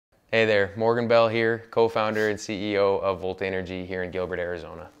Hey there, Morgan Bell here, co-founder and CEO of Volt Energy here in Gilbert,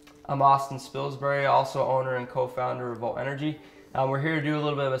 Arizona. I'm Austin Spilsbury, also owner and co-founder of Volt Energy. We're here to do a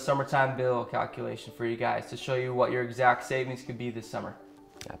little bit of a summertime bill calculation for you guys to show you what your exact savings could be this summer.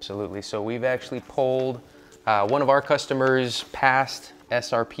 Absolutely. So we've actually polled one of our customers' past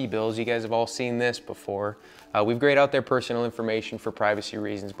SRP bills. You guys have all seen this before. We've grayed out their personal information for privacy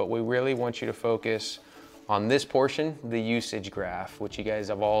reasons, but we really want you to focus on this portion, the usage graph, which you guys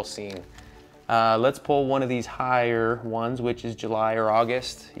have all seen. Let's pull one of these higher ones, which is July or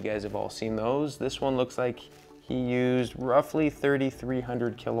August. You guys have all seen those. This one looks like he used roughly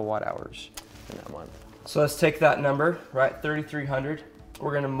 3,300 kilowatt hours in that month. So let's take that number, right, 3,300.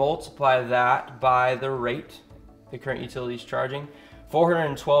 We're gonna multiply that by the rate the current utility is charging.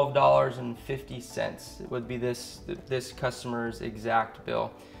 $412.50 would be this customer's exact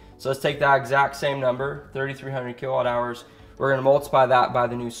bill. So let's take that exact same number, 3,300 kilowatt hours. We're gonna multiply that by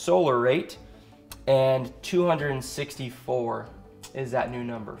the new solar rate, and 264 is that new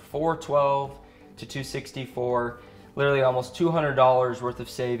number. 412 to 264, literally almost $200 worth of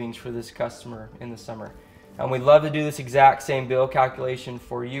savings for this customer in the summer. And we'd love to do this exact same bill calculation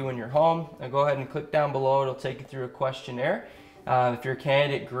for you in your home. Now go ahead and click down below, it'll take you through a questionnaire. If you're a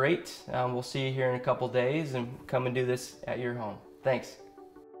candidate, great. We'll see you here in a couple days and come and do this at your home. Thanks.